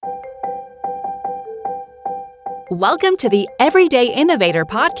Welcome to the Everyday Innovator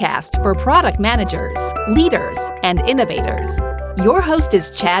podcast for product managers, leaders, and innovators. Your host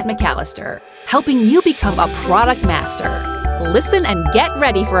is Chad McAllister, helping you become a product master. Listen and get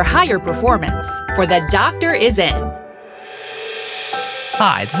ready for higher performance, for the doctor is in.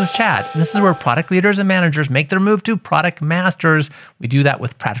 Hi, this is Chad, and this is where product leaders and managers make their move to product masters. We do that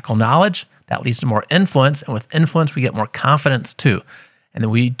with practical knowledge that leads to more influence, and with influence, we get more confidence too. And then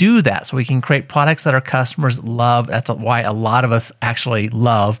we do that so we can create products that our customers love. That's why a lot of us actually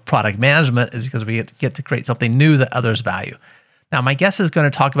love product management, is because we get to create something new that others value. Now, my guest is going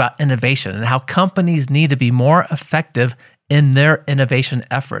to talk about innovation and how companies need to be more effective in their innovation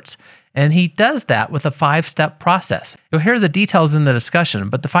efforts. And he does that with a 5-step process. You'll hear the details in the discussion,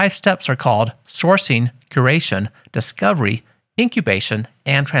 but the 5 steps are called sourcing, curation, discovery, incubation,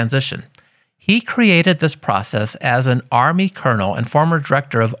 and transition. He created this process as an Army colonel and former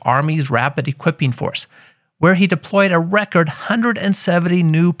director of Army's Rapid Equipping Force, where he deployed a record 170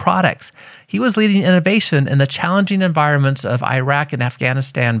 new products. He was leading innovation in the challenging environments of Iraq and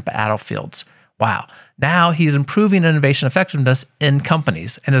Afghanistan battlefields. Wow. Now he's improving innovation effectiveness in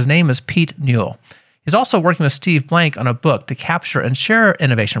companies, and his name is Pete Newell. He's also working with Steve Blank on a book to capture and share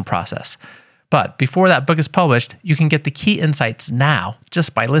innovation process. But before that book is published, you can get the key insights now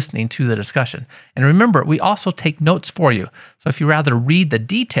just by listening to the discussion. And remember, we also take notes for you. So if you rather read the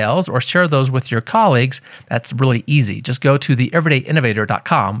details or share those with your colleagues, that's really easy. Just go to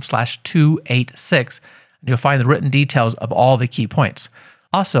theeverydayinnovator.com/286, and you'll find the written details of all the key points.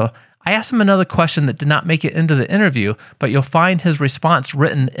 Also, I asked him another question that did not make it into the interview, but you'll find his response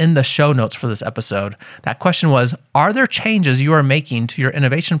written in the show notes for this episode. That question was, are there changes you are making to your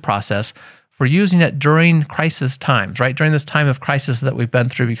innovation process for using it during crisis times, right? During this time of crisis that we've been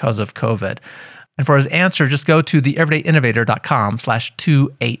through because of COVID. And for his answer, just go to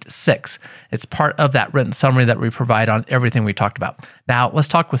theeverydayinnovator.com/286. It's part of that written summary that we provide on everything we talked about. Now, let's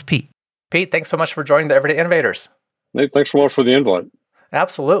talk with Pete. Pete, thanks so much for joining the Everyday Innovators. Hey, thanks so much for the invite.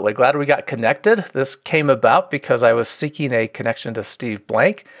 Absolutely. Glad we got connected. This came about because I was seeking a connection to Steve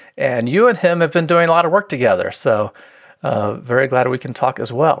Blank, and you and him have been doing a lot of work together. So very glad we can talk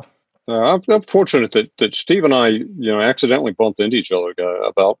as well. I'm fortunate that Steve and I, accidentally bumped into each other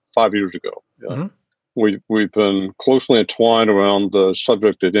about 5 years ago. Mm-hmm. We've been closely entwined around the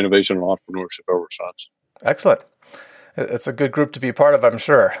subject of innovation and entrepreneurship ever since. Excellent. It's a good group to be a part of, I'm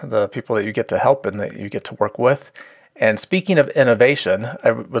sure, the people that you get to help and that you get to work with. And speaking of innovation,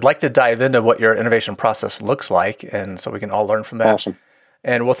 I would like to dive into what your innovation process looks like, and so we can all learn from that. Awesome.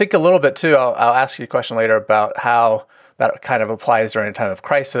 And we'll think a little bit, too. I'll ask you a question later about how that kind of applies during a time of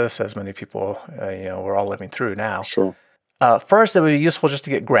crisis, as many people, we're all living through now. Sure. First, it would be useful just to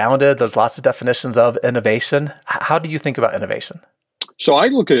get grounded. There's lots of definitions of innovation. How do you think about innovation? So I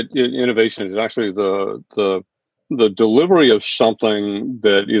look at innovation as actually the delivery of something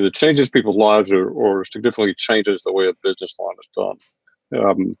that either changes people's lives or significantly changes the way a business line is done.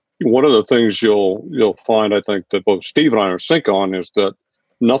 One of the things you'll find, I think, that both Steve and I are sync on is that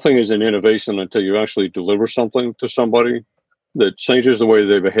nothing is an innovation until you actually deliver something to somebody that changes the way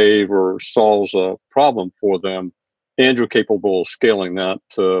they behave or solves a problem for them, and you're capable of scaling that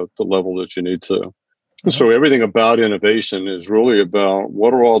to the level that you need to. Mm-hmm. So everything about innovation is really about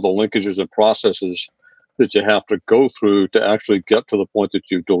what are all the linkages and processes that you have to go through to actually get to the point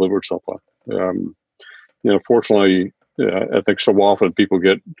that you've delivered something. Fortunately, I think so often people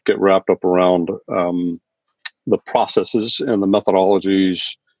get wrapped up around the processes and the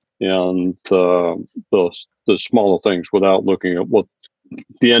methodologies and the smaller things without looking at what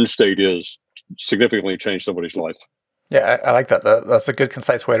the end state is, significantly change somebody's life. Yeah, I like that. That's a good,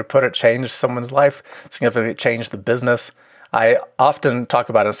 concise way to put it. Change someone's life, significantly change the business. I often talk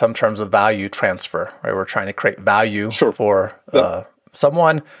about it in some terms of value transfer, right? We're trying to create value for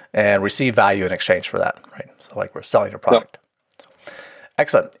someone and receive value in exchange for that, right? So like we're selling a product. So,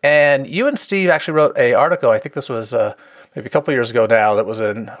 excellent. And you and Steve actually wrote an article, I think this was maybe a couple of years ago now, that was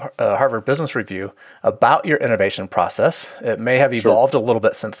in Harvard Business Review about your innovation process. It may have evolved a little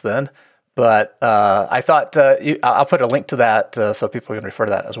bit since then, but I thought I'll put a link to that so people can refer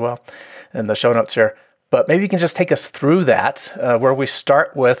to that as well in the show notes here. But maybe you can just take us through that, where we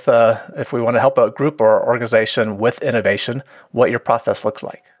start with, if we want to help a group or organization with innovation, what your process looks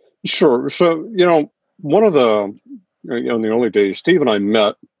like. Sure. So, one of the, in the early days, Steve and I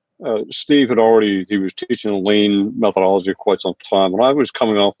met. Steve he was teaching a lean methodology quite some time, and I was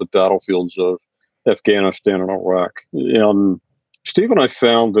coming off the battlefields of Afghanistan and Iraq. And Steve and I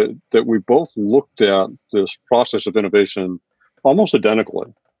found that we both looked at this process of innovation almost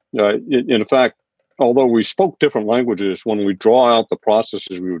identically. In fact, although we spoke different languages, when we draw out the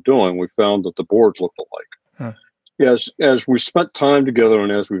processes we were doing, we found that the boards looked alike. as we spent time together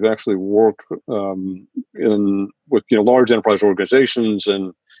and as we've actually worked with large enterprise organizations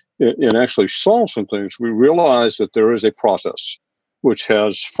and actually solve some things, we realize that there is a process which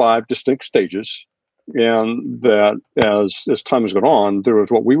has 5 distinct stages, and that as time has gone on, there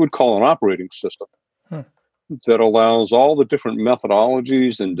is what we would call an operating system that allows all the different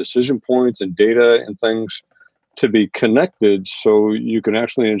methodologies and decision points and data and things to be connected, so you can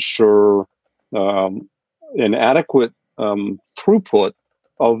actually ensure an adequate throughput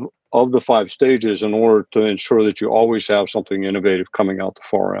of the 5 stages in order to ensure that you always have something innovative coming out the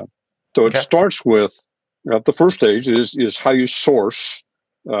far end. So it starts with the first stage is how you source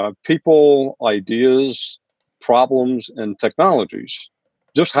people, ideas, problems, and technologies.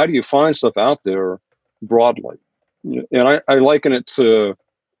 Just how do you find stuff out there broadly? And I liken it to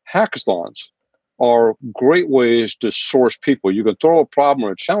hackathons are great ways to source people. You can throw a problem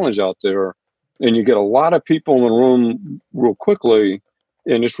or a challenge out there, and you get a lot of people in the room real quickly,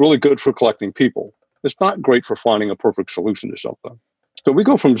 and it's really good for collecting people. It's not great for finding a perfect solution to something. So we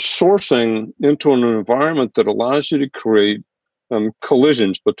go from sourcing into an environment that allows you to create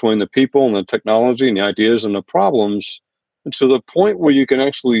collisions between the people and the technology and the ideas and the problems, and to the point where you can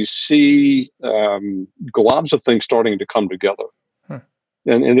actually see globs of things starting to come together.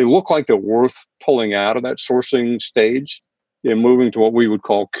 And they look like they're worth pulling out of that sourcing stage and moving to what we would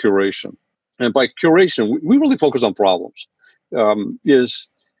call curation. And by curation, we really focus on problems.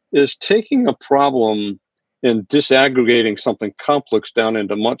 Is taking a problem and disaggregating something complex down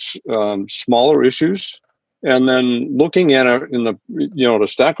into much smaller issues, and then looking at it in the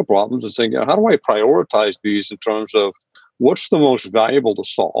stack of problems and saying, how do I prioritize these in terms of what's the most valuable to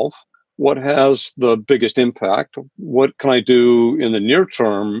solve? What has the biggest impact? What can I do in the near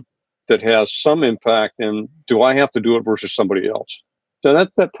term that has some impact? And do I have to do it versus somebody else? So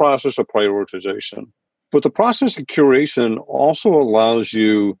that's that process of prioritization. But the process of curation also allows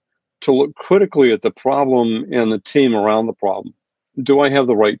you to look critically at the problem and the team around the problem. Do I have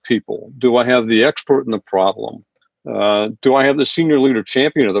the right people? Do I have the expert in the problem? Do I have the senior leader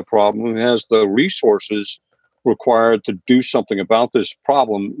champion of the problem who has the resources required to do something about this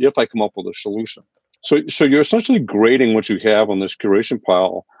problem if I come up with a solution? So you're essentially grading what you have on this curation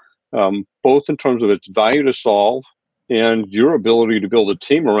pile, both in terms of its value to solve and your ability to build a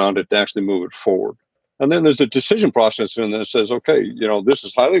team around it to actually move it forward. And then there's a decision process in there that says, okay, this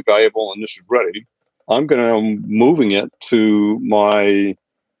is highly valuable and this is ready. I'm going to moving it to my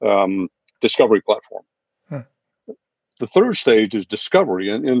discovery platform. The third stage is discovery,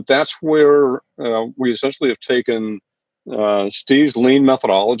 and that's where we essentially have taken Steve's lean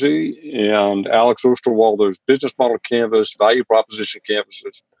methodology and Alex Osterwalder's business model canvas, value proposition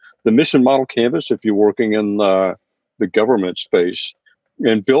canvases, the mission model canvas if you're working in the government space,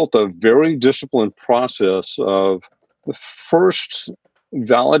 and built a very disciplined process of first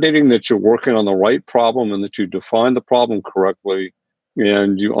validating that you're working on the right problem and that you define the problem correctly,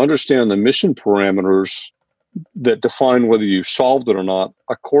 and you understand the mission parameters that define whether you solved it or not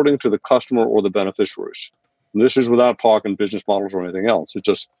according to the customer or the beneficiaries. And this is without talking business models or anything else. It's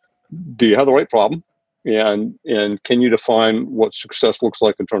just, do you have the right problem? And can you define what success looks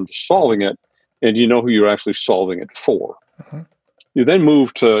like in terms of solving it? And do you know who you're actually solving it for? You then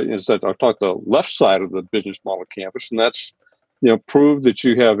move to, instead, I talked the left side of the business model canvas, and that's, prove that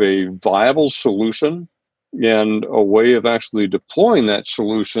you have a viable solution and a way of actually deploying that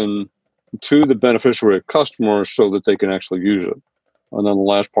solution to the beneficiary customer so that they can actually use it. And then the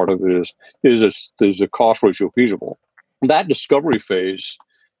last part of it is the cost ratio feasible. That discovery phase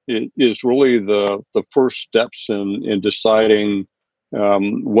is really the first steps in deciding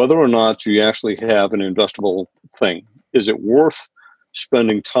whether or not you actually have an investable thing. Is it worth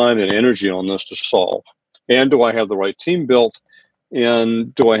spending time and energy on this to solve? And do I have the right team built?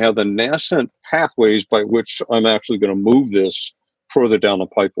 And do I have the nascent pathways by which I'm actually going to move this further down the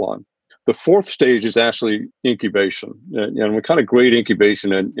pipeline? The fourth stage is actually incubation. And we kind of grade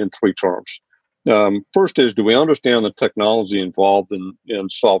incubation in 3 terms. First is, do we understand the technology involved in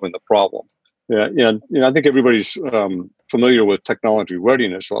solving the problem? And I think everybody's familiar with technology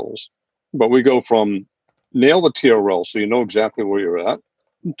readiness levels. But we go from nail the TRL, so you know exactly where you're at,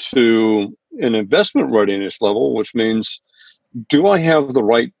 to an investment readiness level, which means, do I have the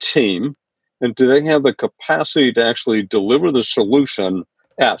right team? And do they have the capacity to actually deliver the solution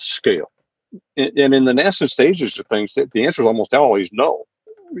at scale? And in the nascent stages of things, the answer is almost always no.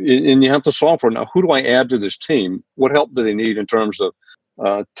 And you have to solve for, now, who do I add to this team? What help do they need in terms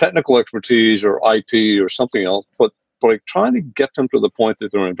of technical expertise or IP or something else? But by trying to get them to the point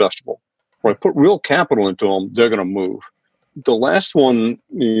that they're investable, when I put real capital into them, they're going to move. The last one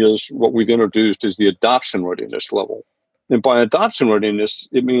is what we've introduced is the adoption readiness level. And by adoption readiness,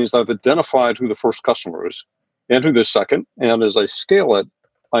 it means I've identified who the first customer is and who the second. And as I scale it,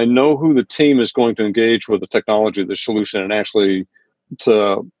 I know who the team is going to engage with the technology, the solution, and actually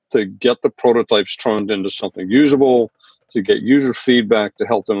to get the prototypes turned into something usable, to get user feedback to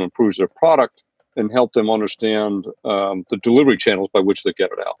help them improve their product and help them understand the delivery channels by which they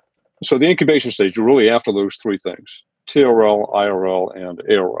get it out. So the incubation stage, you're really after those three things: TRL, IRL, and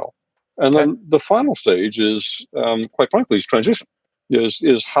ARL. And then the final stage is, quite frankly, is transition.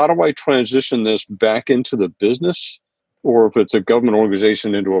 Is how do I transition this back into the business, or if it's a government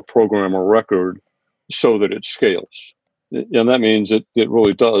organization, into a program or record so that it scales? And that means it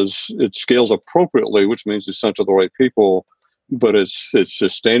really does. It scales appropriately, which means it's sent to the right people, but it's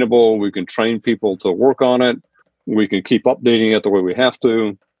sustainable. We can train people to work on it. We can keep updating it the way we have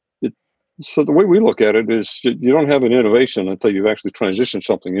to. So the way we look at it is you don't have an innovation until you've actually transitioned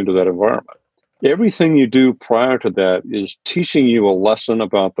something into that environment. Everything you do prior to that is teaching you a lesson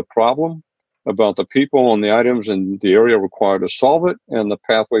about the problem, about the people and the items and the area required to solve it, and the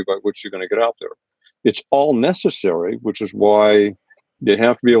pathway by which you're going to get out there. It's all necessary, which is why you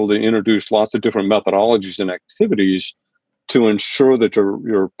have to be able to introduce lots of different methodologies and activities to ensure that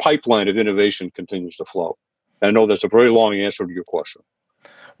your pipeline of innovation continues to flow. I know that's a very long answer to your question.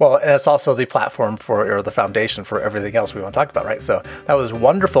 Well, and it's also the platform or the foundation for everything else we want to talk about, right? So that was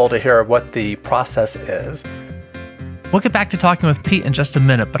wonderful to hear what the process is. We'll get back to talking with Pete in just a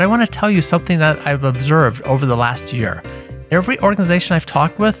minute, but I want to tell you something that I've observed over the last year. Every organization I've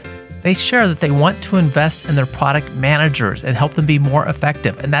talked with, they share that they want to invest in their product managers and help them be more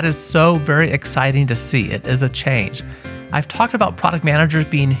effective. And that is so very exciting to see. It is a change. I've talked about product managers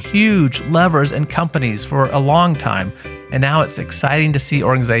being huge levers in companies for a long time. And now it's exciting to see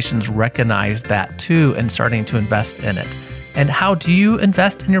organizations recognize that too and starting to invest in it. And how do you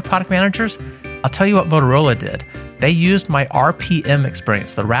invest in your product managers? I'll tell you what Motorola did. They used my RPM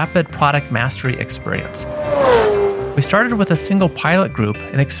experience, the Rapid Product Mastery Experience. We started with a single pilot group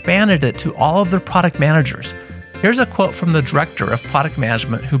and expanded it to all of their product managers. Here's a quote from the director of product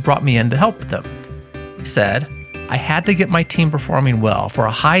management who brought me in to help them. He said, "I had to get my team performing well for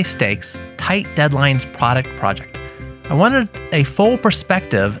a high-stakes, tight deadlines product project. I wanted a full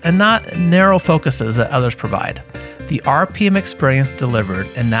perspective and not narrow focuses that others provide. The RPM experience delivered,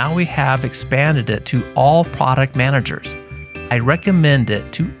 and now we have expanded it to all product managers. I recommend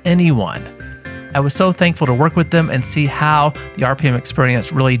it to anyone." I was so thankful to work with them and see how the RPM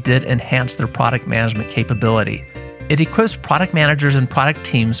experience really did enhance their product management capability. It equips product managers and product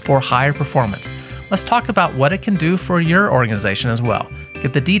teams for higher performance. Let's talk about what it can do for your organization as well.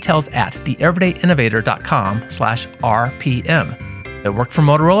 Get the details at theeverydayinnovator.com/RPM. It worked for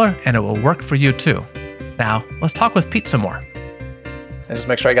Motorola and it will work for you too. Now, let's talk with Pete some more. And just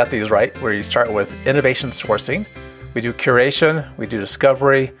make sure I got these right, where you start with innovation sourcing. We do curation, we do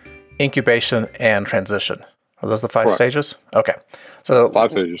discovery, incubation, and transition. Are those the five stages? Okay. So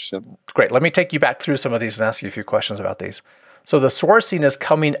 5 stages, yeah. Great. Let me take you back through some of these and ask you a few questions about these. So the sourcing is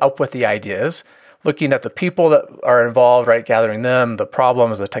coming up with the ideas, looking at the people that are involved, right, gathering them, the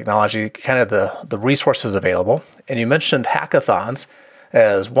problems, the technology, kind of the resources available. And you mentioned hackathons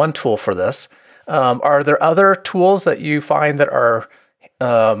as one tool for this. Are there other tools that you find that are,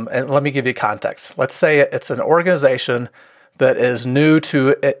 and let me give you context. Let's say it's an organization that is new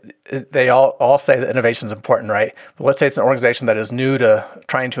to it. They all say that innovation is important, right? But let's say it's an organization that is new to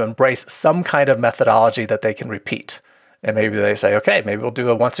trying to embrace some kind of methodology that they can repeat. And maybe they say, okay, maybe we'll do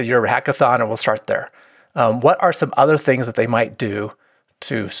a once a year hackathon and we'll start there. What are some other things that they might do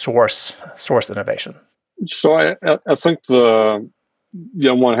to source innovation? So I think one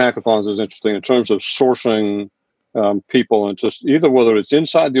hackathons is interesting in terms of sourcing people, and just either whether it's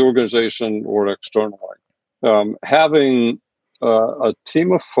inside the organization or externally. Having a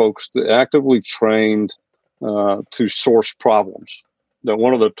team of folks that actively trained to source problems. That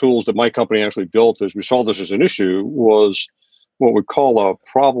one of the tools that my company actually built, as we saw this as an issue, was what we call a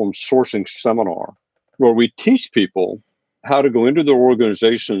problem sourcing seminar, where we teach people how to go into their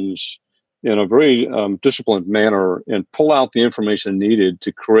organizations in a very disciplined manner and pull out the information needed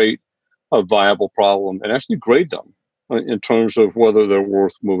to create a viable problem and actually grade them in terms of whether they're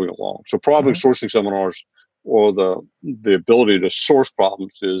worth moving along. So problem sourcing seminars, or the ability to source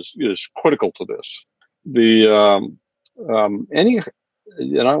problems, is critical to this.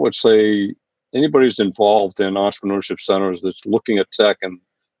 And I would say anybody who's involved in entrepreneurship centers that's looking at tech and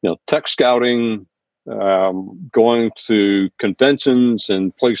tech scouting, going to conventions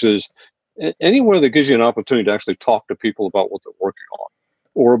and places, anywhere that gives you an opportunity to actually talk to people about what they're working on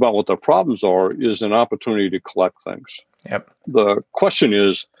or about what their problems are, is an opportunity to collect things. Yep. The question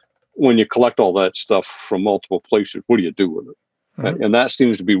is, when you collect all that stuff from multiple places, what do you do with it? Mm-hmm. And that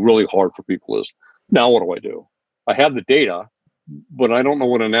seems to be really hard for people is, now what do? I have the data, but I don't know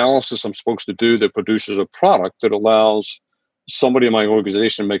what analysis I'm supposed to do that produces a product that allows somebody in my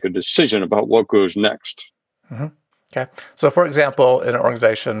organization to make a decision about what goes next. Mm-hmm. Okay. So, for example, in an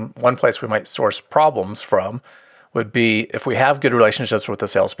organization, one place we might source problems from would be if we have good relationships with the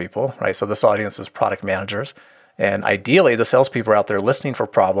salespeople, right? So this audience is product managers. And ideally, the salespeople are out there listening for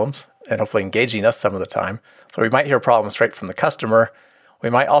problems and hopefully engaging us some of the time. So we might hear problems straight from the customer. We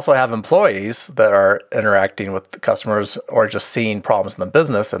might also have employees that are interacting with the customers or just seeing problems in the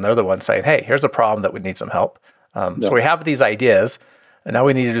business, and they're the ones saying, hey, here's a problem that we need some help. So we have these ideas, and now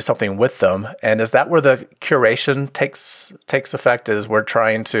we need to do something with them. And is that where the curation takes effect, is we're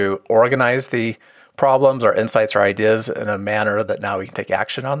trying to organize the problems or insights or ideas in a manner that now we can take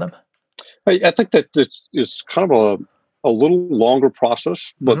action on them? I think that it's kind of a little longer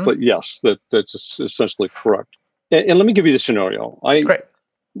process, but yes, that's essentially correct. And let me give you the scenario. Great.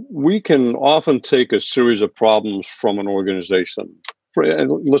 We can often take a series of problems from an organization.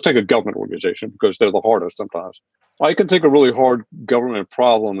 Let's take a government organization because they're the hardest sometimes. I can take a really hard government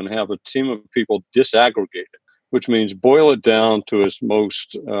problem and have a team of people disaggregate it, which means boil it down to its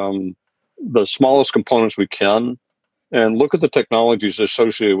most the smallest components we can, and look at the technologies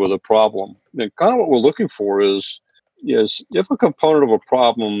associated with a problem. And kind of what we're looking for is if a component of a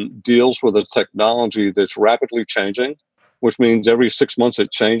problem deals with a technology that's rapidly changing, which means every 6 months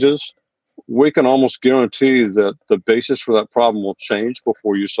it changes, we can almost guarantee that the basis for that problem will change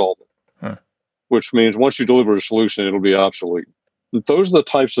before you solve it, which means once you deliver a solution, it'll be obsolete. And those are the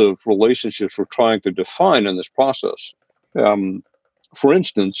types of relationships we're trying to define in this process. For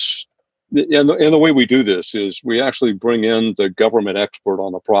instance, and the way we do this is we actually bring in the government expert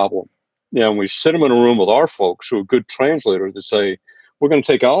on the problem. And we sit them in a room with our folks who are good translators to say, we're going to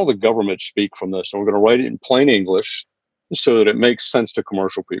take all the government speak from this and we're going to write it in plain English so that it makes sense to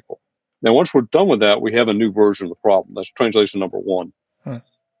commercial people. Now, once we're done with that, we have a new version of the problem. That's translation number one.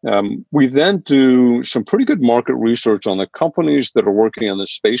 We then do some pretty good market research on the companies that are working in the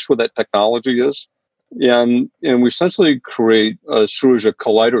space where that technology is. And we essentially create a series of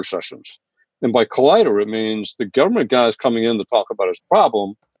collider sessions. And by collider, it means the government guy is coming in to talk about his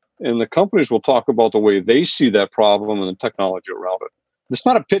problem, and the companies will talk about the way they see that problem and the technology around it. It's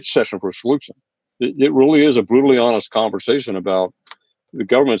not a pitch session for a solution. It really is a brutally honest conversation about the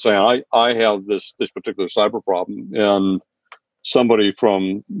government saying, I have this particular cyber problem, and somebody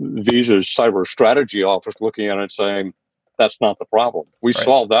from Visa's cyber strategy office looking at it and saying, that's not the problem. We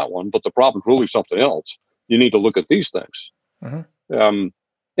solved that one, but the problem's really something else. You need to look at these things.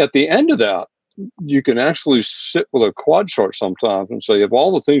 At the end of that, you can actually sit with a quad chart sometimes and say, of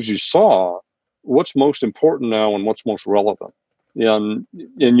all the things you saw, what's most important now and what's most relevant? And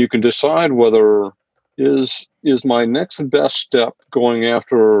you can decide whether is my next best step going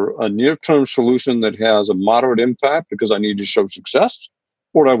after a near-term solution that has a moderate impact because I need to show success,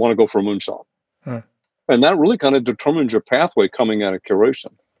 or do I want to go for a moonshot? And that really kind of determines your pathway coming out of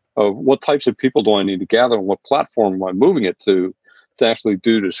curation of what types of people do I need to gather and what platform am I moving it to actually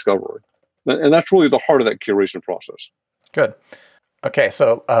do discovery. And that's really the heart of that curation process. Good. Okay,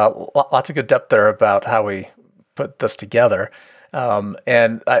 so lots of good depth there about how we put this together.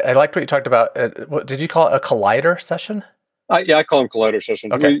 And I liked what you talked about. What did you call it, a collider session? I call them collider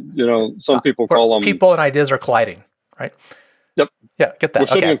sessions. Okay. Some people call them... People and ideas are colliding, right? Yep. Yeah, get that. We're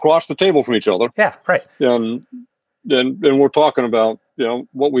sitting across the table from each other. Yeah, right. And we're talking about,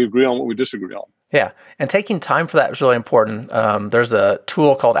 what we agree on, what we disagree on. Yeah, and taking time for that is really important. There's a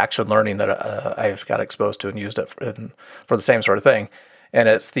tool called Action Learning that I've got exposed to and used it for the same sort of thing. And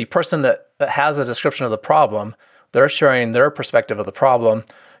it's the person that has a description of the problem. They're sharing their perspective of the problem.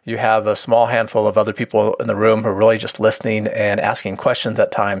 You have a small handful of other people in the room who are really just listening and asking questions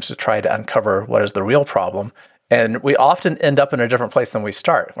at times to try to uncover what is the real problem. And we often end up in a different place than we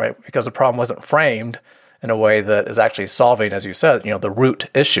start, right? Because the problem wasn't framed in a way that is actually solving, as you said, the root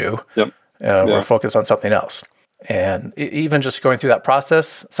issue. Yep. We're focused on something else. And even just going through that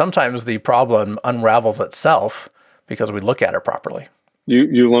process, sometimes the problem unravels itself because we look at it properly.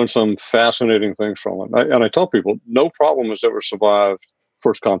 You learn some fascinating things from it. And I tell people, no problem has ever survived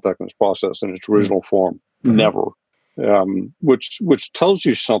first contact in this process in its original form. Never. Which tells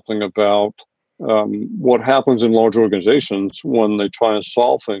you something about what happens in large organizations when they try and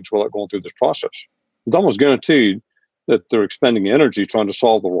solve things without going through this process. It's almost guaranteed that they're expending energy trying to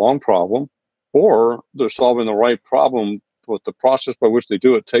solve the wrong problem, or they're solving the right problem, but the process by which they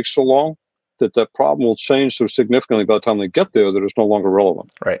do it takes so long that problem will change so significantly by the time they get there that it's no longer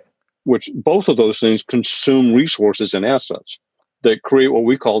relevant. Right. which both of those things consume resources and assets that create what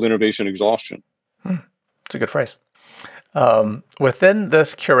we call innovation exhaustion. It's a good phrase. Within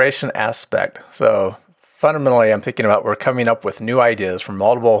this curation aspect, so fundamentally, I'm thinking about we're coming up with new ideas from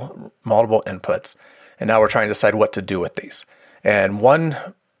multiple inputs, and now we're trying to decide what to do with these. And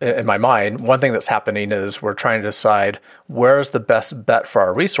in my mind, one thing that's happening is we're trying to decide where's the best bet for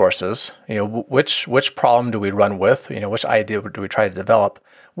our resources. Which problem do we run with? Which idea do we try to develop?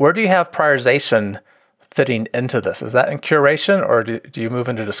 Where do you have prioritization fitting into this? Is that in curation, or do you move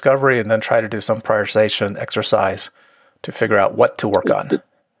into discovery and then try to do some prioritization exercise to figure out what to work on?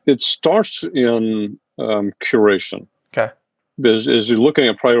 It starts in curation. Okay. Because as you're looking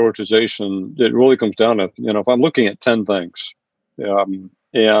at prioritization, it really comes down to, if I'm looking at 10 things,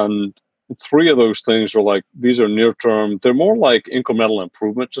 and 3 of those things are like, these are near term, they're more like incremental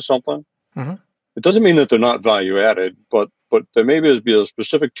improvement to something. Mm-hmm. It doesn't mean that they're not value added, but there may be a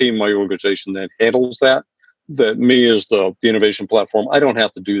specific team in my organization that handles that me as the innovation platform, I don't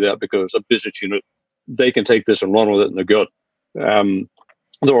have to do that because a business unit, they can take this and run with it and they're good.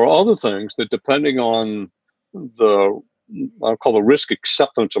 There are other things that, depending on I'll call the risk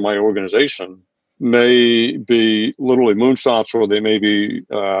acceptance of my organization, may be literally moonshots, or they may be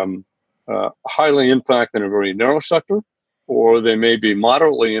highly impact in a very narrow sector, or they may be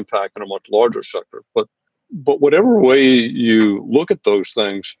moderately impact in a much larger sector. But whatever way you look at those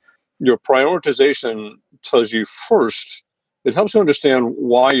things, your prioritization tells you first, it helps you understand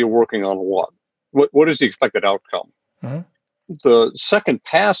why you're working on what is the expected outcome. Mm-hmm. The second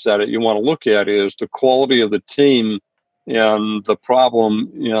pass at it you want to look at is the quality of the team and the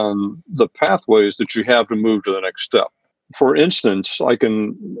problem and the pathways that you have to move to the next step. For instance, I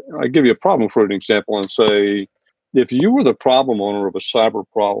give you a problem for an example and say, if you were the problem owner of a cyber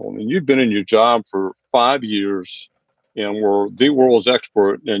problem and you'd been in your job for 5 years and were the world's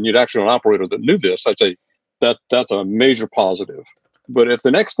expert, and you'd actually an operator that knew this, I'd say that's a major positive. But if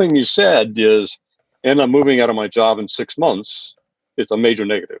the next thing you said is, and I'm moving out of my job in 6 months, it's a major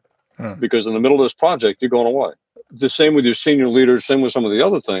negative. Because in the middle of this project, you're going away. The same with your senior leaders, same with some of the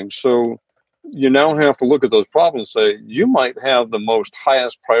other things. So you now have to look at those problems and say, you might have the most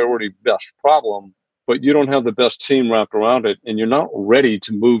highest priority, best problem, but you don't have the best team wrapped around it, and you're not ready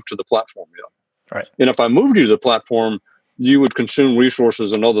to move to the platform yet. Right. And if I moved you to the platform, you would consume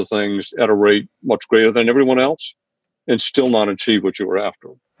resources and other things at a rate much greater than everyone else and still not achieve what you were after.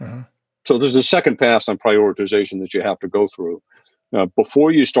 Mm-hmm. So there's a second pass on prioritization that you have to go through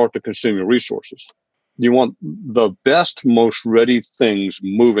before you start to consume your resources. You want the best, most ready things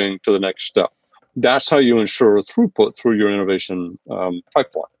moving to the next step. That's how you ensure throughput through your innovation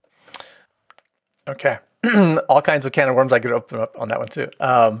pipeline. Okay. All kinds of can of worms I could open up on that one too.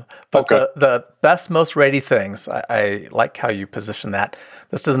 But okay. The best, most ready things, I like how you position that.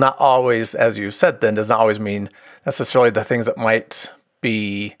 This does not always, as you said then, does not always mean necessarily the things that might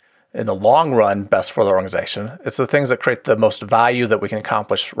be in the long run best for the organization. It's the things that create the most value that we can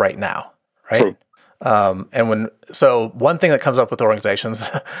accomplish right now, right? True. So one thing that comes up with organizations,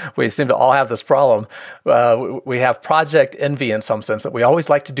 we seem to all have this problem. We have project envy in some sense, that we always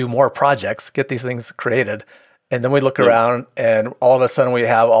like to do more projects, get these things created. And then we look around and all of a sudden we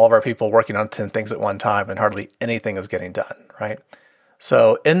have all of our people working on 10 things at one time and hardly anything is getting done, right?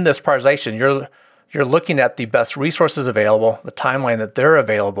 So in this prioritization, you're looking at the best resources available, the timeline that they're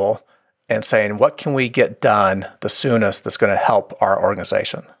available, and saying, what can we get done the soonest that's going to help our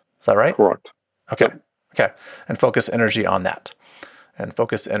organization? Is that right? Correct. Okay. And focus energy on that. And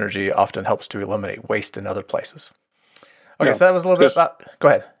focused energy often helps to eliminate waste in other places. Okay, so that was a little bit about, go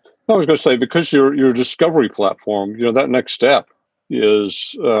ahead. I was going to say, because your discovery platform, that next step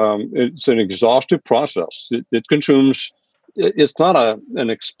is, it's an exhaustive process. It consumes, it's not an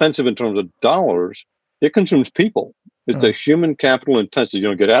expensive in terms of dollars, it consumes people. It's a human capital intensive.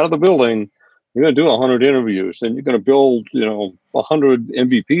 Get out of the building, you're going to do 100 interviews, and you're going to build, 100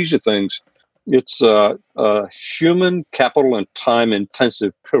 MVPs of things. It's a human capital and time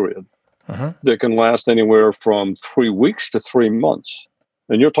intensive period that can last anywhere from 3 weeks to 3 months.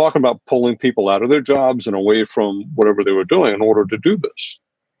 And you're talking about pulling people out of their jobs and away from whatever they were doing in order to do this.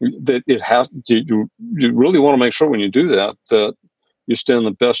 You really want to make sure when you do that you stand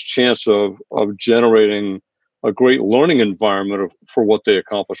the best chance of generating a great learning environment for what they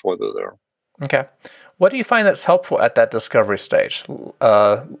accomplish while they're there. Okay. What do you find that's helpful at that discovery stage?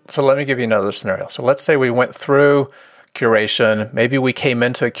 So let me give you another scenario. So let's say we went through curation. Maybe we came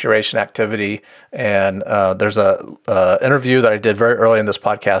into a curation activity, and there's a interview that I did very early in this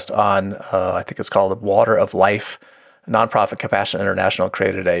podcast on, I think it's called the Water of Life. Nonprofit Compassion International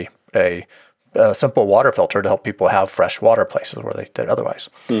created a simple water filter to help people have fresh water places where they did otherwise.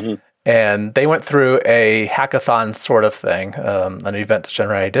 Mm-hmm. And they went through a hackathon sort of thing, an event to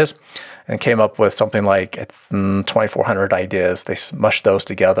generate ideas, and came up with something like 2,400 ideas. They mushed those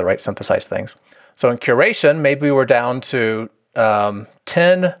together, right? Synthesized things. So in curation, maybe we're down to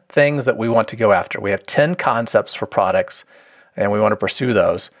 10 things that we want to go after. We have 10 concepts for products, and we want to pursue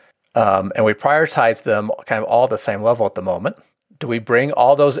those. And we prioritize them kind of all at the same level at the moment. Do we bring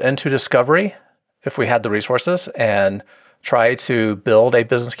all those into discovery if we had the resources and try to build a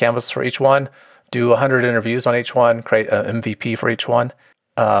business canvas for each one, do 100 interviews on each one, create an MVP for each one?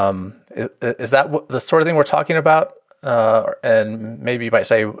 Is that the sort of thing we're talking about? And maybe you might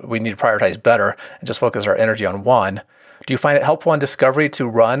say we need to prioritize better and just focus our energy on one. Do you find it helpful in discovery to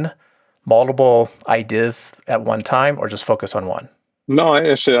run multiple ideas at one time or just focus on one? No,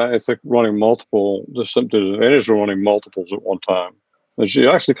 I think running multiple, there's an advantage of running multiples at one time. It's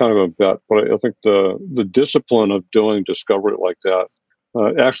actually kind of a bet, but I think the discipline of doing discovery like that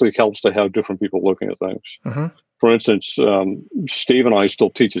actually helps to have different people looking at things. Mm-hmm. For instance, Steve and I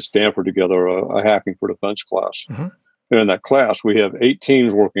still teach at Stanford together a Hacking for Defense class. Mm-hmm. And in that class, we have 8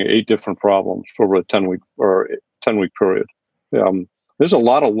 teams working 8 different problems over a 10-week period. There's a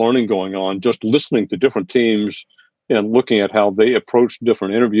lot of learning going on just listening to different teams and looking at how they approach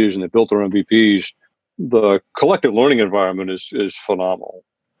different interviews and they built their MVPs. The collective learning environment is phenomenal.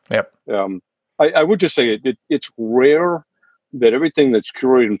 Yep. I would just say it's rare that everything that's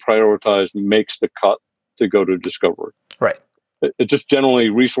curated and prioritized makes the cut to go to discovery. Right. It just generally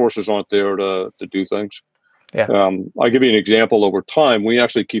resources aren't there to do things. Yeah. I'll give you an example. Over time, we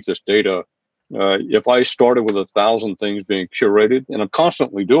actually keep this data. If I started with 1,000 things being curated, and I'm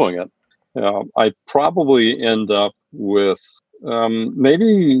constantly doing it, I probably end up with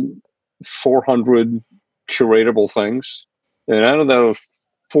maybe 400 curatable things. And out of those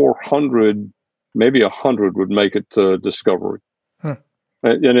 400, maybe 100 would make it to discovery.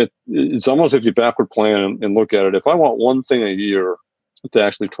 And it's almost if you backward plan and look at it. If I want one thing a year to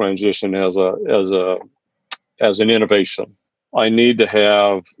actually transition as an innovation, I need to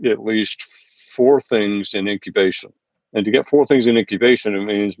have at least 4 things in incubation. And to get 4 things in incubation, it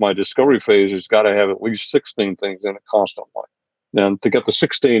means my discovery phase has got to have at least 16 things in it constantly. And to get the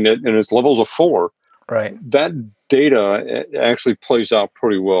 16 and it's levels of 4, right? That data actually plays out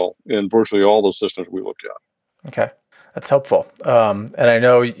pretty well in virtually all the systems we look at. Okay, that's helpful. And I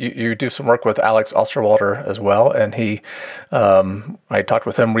know you do some work with Alex Osterwalder as well, and I talked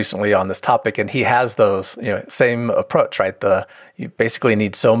with him recently on this topic, and he has those same approach, right? You basically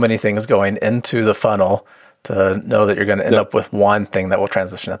need so many things going into the funnel to know that you're going to end up with one thing that will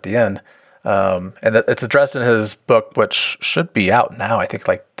transition at the end. And it's addressed in his book, which should be out now. I think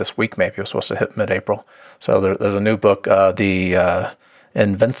like this week, maybe it was supposed to hit mid-April. So there's a new book, The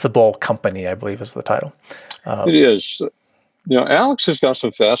Invincible Company, I believe is the title. It is. Alex has got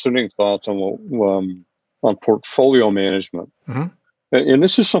some fascinating thoughts on portfolio management. Mm-hmm. And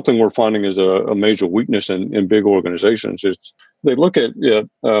this is something we're finding is a major weakness in big organizations. They look at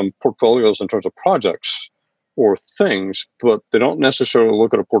portfolios in terms of projects or things, but they don't necessarily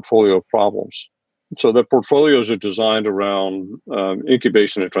look at a portfolio of problems. So the portfolios are designed around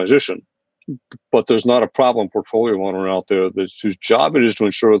incubation and transition, but there's not a problem portfolio owner out there whose job it is to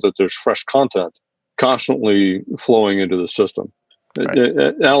ensure that there's fresh content constantly flowing into the system.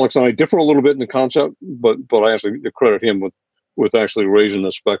 Right. Alex and I differ a little bit in the concept, but I actually credit him with actually raising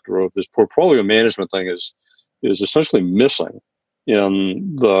the specter of this portfolio management thing is essentially missing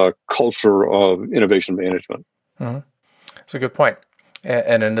in the culture of innovation management. Mm-hmm. That's a good point.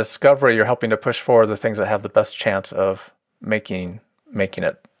 And in discovery, you're helping to push forward the things that have the best chance of making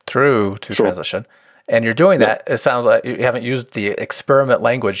it through to transition. And you're doing that. It sounds like you haven't used the experiment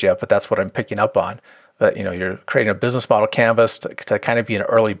language yet, but that's what I'm picking up on. That you're creating a business model canvas to kind of be an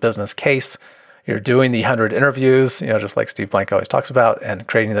early business case. You're doing the 100 interviews, just like Steve Blank always talks about, and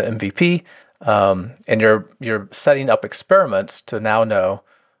creating the MVP. And you're setting up experiments to now know,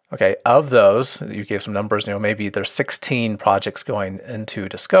 okay, of those, you gave some numbers, maybe there's 16 projects going into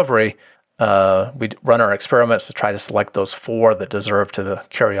discovery. We run our experiments to try to select those 4 that deserve to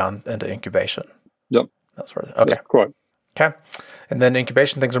carry on into incubation. Yep. That's right. Okay. Yeah, correct. Okay. And then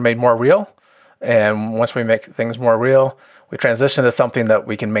incubation things are made more real. And once we make things more real, we transition to something that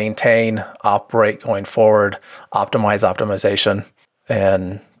we can maintain, operate going forward, optimization,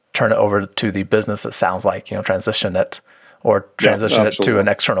 and turn it over to the business. It sounds like, transition it to an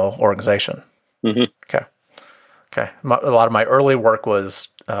external organization. Mm-hmm. Okay. A lot of my early work was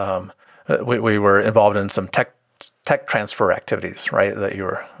we were involved in some tech transfer activities, right, that you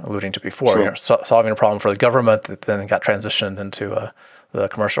were alluding to before. Sure. Solving a problem for the government that then got transitioned into the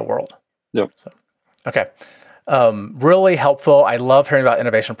commercial world. Yep. So, okay. Really helpful. I love hearing about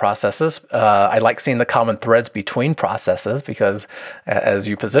innovation processes. I like seeing the common threads between processes because as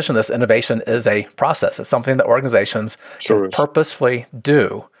you position this, innovation is a process. It's something that organizations can purposefully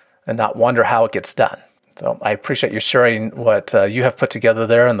do and not wonder how it gets done. So I appreciate you sharing what you have put together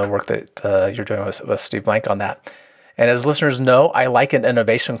there and the work that you're doing with Steve Blank on that. And as listeners know, I like an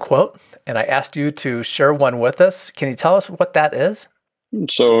innovation quote, and I asked you to share one with us. Can you tell us what that is?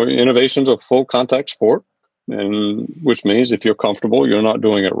 So innovation's a full contact sport, and which means if you're comfortable, you're not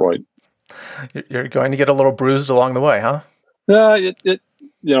doing it right. You're going to get a little bruised along the way, huh?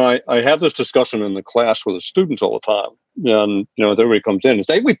 Yeah, I have this discussion in the class with the students all the time, and everybody comes in and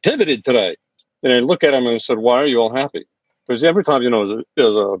say, "We pivoted today," and I look at them and I said, "Why are you all happy?" Because every time, as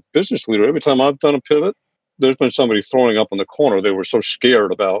a business leader, every time I've done a pivot, there's been somebody throwing up in the corner they were so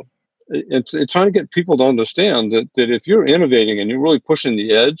scared about. It's trying to get people to understand that if you're innovating and you're really pushing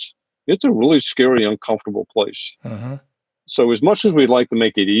the edge, it's a really scary, uncomfortable place. Mm-hmm. So as much as we'd like to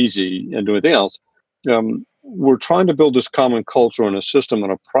make it easy and do anything else, we're trying to build this common culture and a system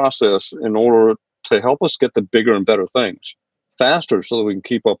and a process in order to help us get the bigger and better things faster so that we can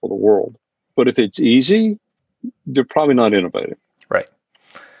keep up with the world. But if it's easy, they're probably not innovating. Right.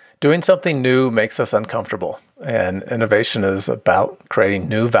 Doing something new makes us uncomfortable, and innovation is about creating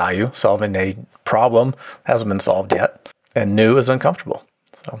new value, solving a problem that hasn't been solved yet, and new is uncomfortable.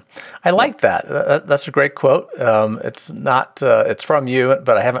 So I like that. That's a great quote. It's from you,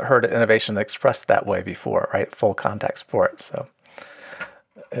 but I haven't heard innovation expressed that way before, right? Full contact sport. So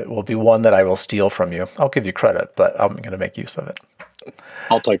it will be one that I will steal from you. I'll give you credit, but I'm going to make use of it.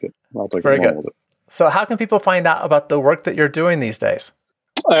 I'll take it. Very good. With it. So how can people find out about the work that you're doing these days?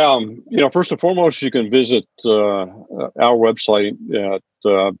 First and foremost, you can visit our website at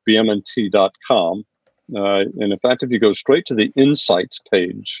bmnt.com. And in fact, if you go straight to the Insights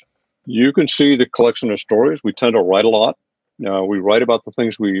page, you can see the collection of stories. We tend to write a lot. We write about the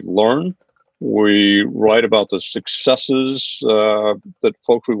things we learn. We write about the successes that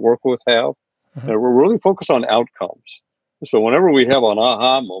folks we work with have. Mm-hmm. And we're really focused on outcomes. So whenever we have an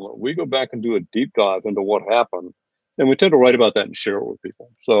aha moment, we go back and do a deep dive into what happened. And we tend to write about that and share it with people.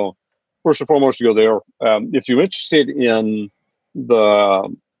 So first and foremost, you go there. If you're interested in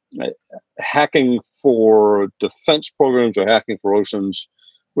the hacking for defense programs or hacking for oceans,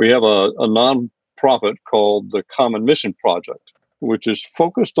 we have a nonprofit called the Common Mission Project, which is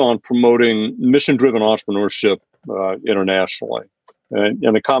focused on promoting mission-driven entrepreneurship internationally.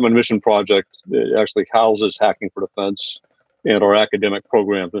 And the Common Mission Project actually houses hacking for defense and our academic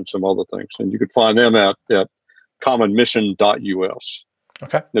programs and some other things. And you can find them at commonmission.us.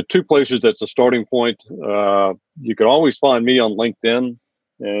 Okay. The two places that's a starting point. You can always find me on LinkedIn,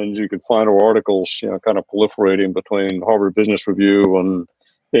 and you can find our articles, kind of proliferating between Harvard Business Review and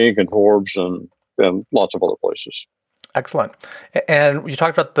Inc. and Forbes and lots of other places. Excellent. And you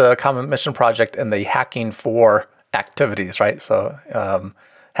talked about the Common Mission Project and the hacking for activities, right? So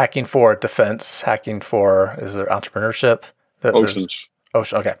hacking for defense, hacking for, is there entrepreneurship? Oceans.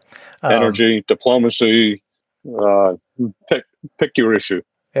 Ocean, okay. Energy, diplomacy, pick your issue.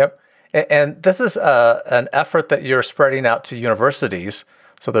 Yep. And this is an effort that you're spreading out to universities.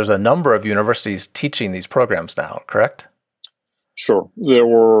 So there's a number of universities teaching these programs now, correct? Sure. There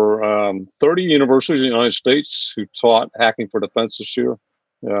were 30 universities in the United States who taught hacking for defense this year.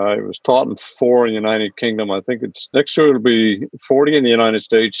 It was taught in 4 in the United Kingdom. I think next year it'll be 40 in the United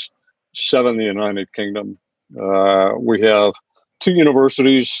States, 7 in the United Kingdom. We have 2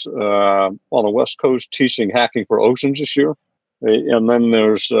 universities on the West Coast teaching hacking for oceans this year. And then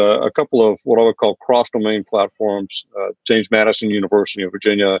there's a couple of what I would call cross-domain platforms. James Madison University of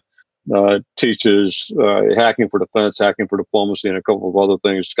Virginia teaches hacking for defense, hacking for diplomacy, and a couple of other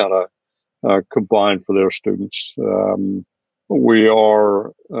things kind of combined for their students. We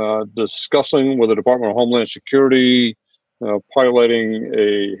are discussing with the Department of Homeland Security, piloting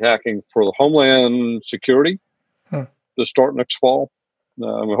a hacking for the Homeland Security to start next fall.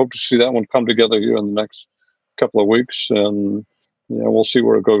 We hope to see that one come together here in the next couple of weeks, and we'll see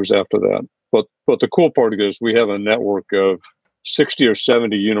where it goes after that. But the cool part is we have a network of 60 or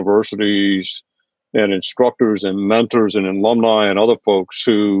 70 universities and instructors and mentors and alumni and other folks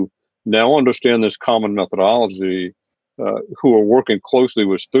who now understand this common methodology, who are working closely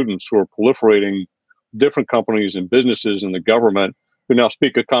with students who are proliferating different companies and businesses and the government who now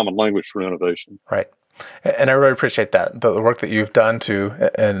speak a common language for innovation. Right. And I really appreciate that, the work that you've done to,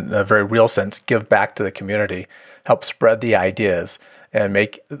 in a very real sense, give back to the community, help spread the ideas, and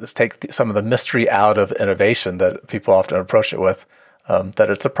take some of the mystery out of innovation that people often approach it with, that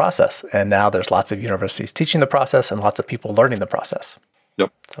it's a process. And now there's lots of universities teaching the process and lots of people learning the process.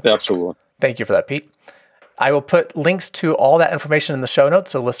 Yep, absolutely. Thank you for that, Pete. I will put links to all that information in the show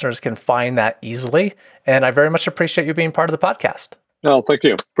notes so listeners can find that easily. And I very much appreciate you being part of the podcast. No, thank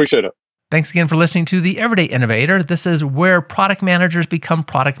you. Appreciate it. Thanks again for listening to The Everyday Innovator. This is where product managers become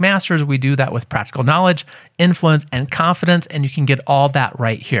product masters. We do that with practical knowledge, influence, and confidence, and you can get all that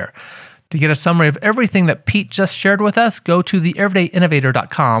right here. To get a summary of everything that Pete just shared with us, go to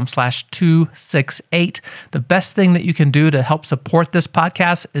theeverydayinnovator.com/268. The best thing that you can do to help support this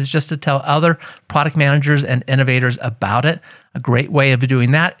podcast is just to tell other product managers and innovators about it. A great way of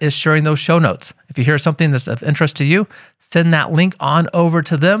doing that is sharing those show notes. If you hear something that's of interest to you, send that link on over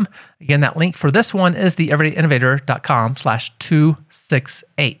to them. Again, that link for this one is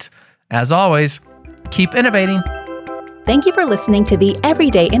theeverydayinnovator.com/268. As always, keep innovating. Thank you for listening to The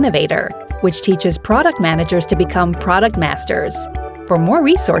Everyday Innovator, which teaches product managers to become product masters. For more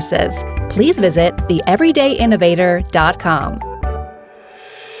resources, please visit theeverydayinnovator.com.